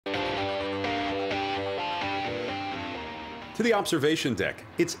To the observation deck,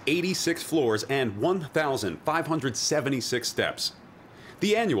 it's 86 floors and 1,576 steps.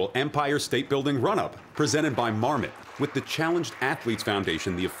 The annual Empire State Building Run-Up, presented by Marmot, with the Challenged Athletes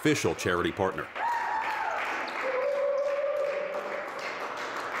Foundation, the official charity partner.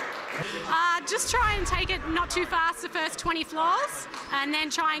 Just try and take it not too fast the first 20 floors and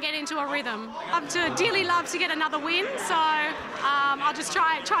then try and get into a rhythm. I'd dearly love to get another win, so I'll just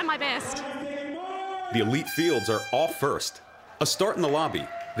try my best. The elite fields are off first. A start in the lobby,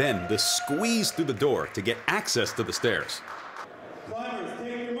 then the squeeze through the door to get access to the stairs.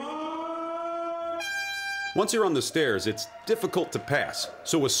 Once you're on the stairs, it's difficult to pass,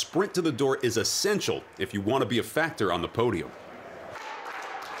 so a sprint to the door is essential if you want to be a factor on the podium.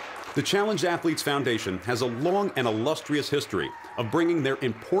 The Challenged Athletes Foundation has a long and illustrious history of bringing their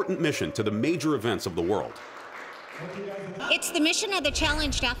important mission to the major events of the world. It's the mission of the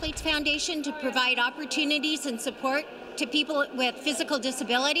Challenged Athletes Foundation to provide opportunities and support to people with physical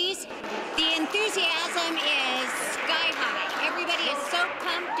disabilities. The enthusiasm is sky high. Everybody is so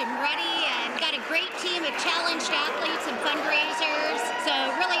pumped and ready, and got a great team of challenged athletes and fundraisers. So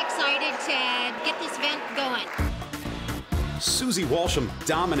really excited to get this event going. Suzy Walsham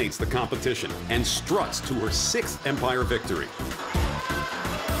dominates the competition and struts to her 6th Empire victory.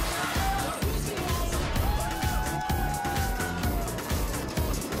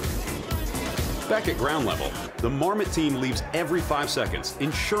 Back at ground level, the Marmot team leaves every 5 seconds,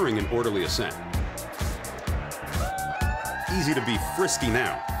 ensuring an orderly ascent. Easy to be frisky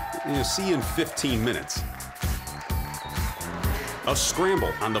now. See you in 15 minutes. A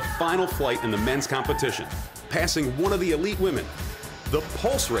scramble on the final flight in the men's competition, passing one of the elite women. The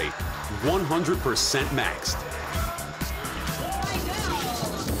pulse rate, 100% maxed.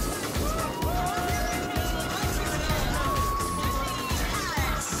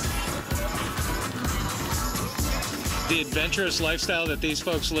 The adventurous lifestyle that these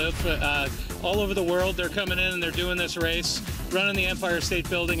folks live all over the world. They're coming in and they're doing this race, running the Empire State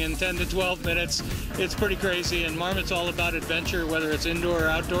Building in 10 to 12 minutes. It's pretty crazy, and Marmot's all about adventure, whether it's indoor or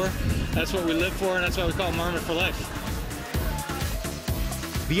outdoor. That's what we live for, and that's why we call Marmot for life.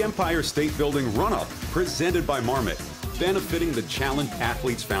 The Empire State Building Run-Up, presented by Marmot, benefiting the Challenged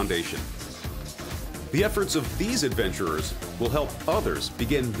Athletes Foundation. The efforts of these adventurers will help others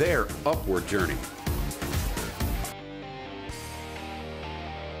begin their upward journey.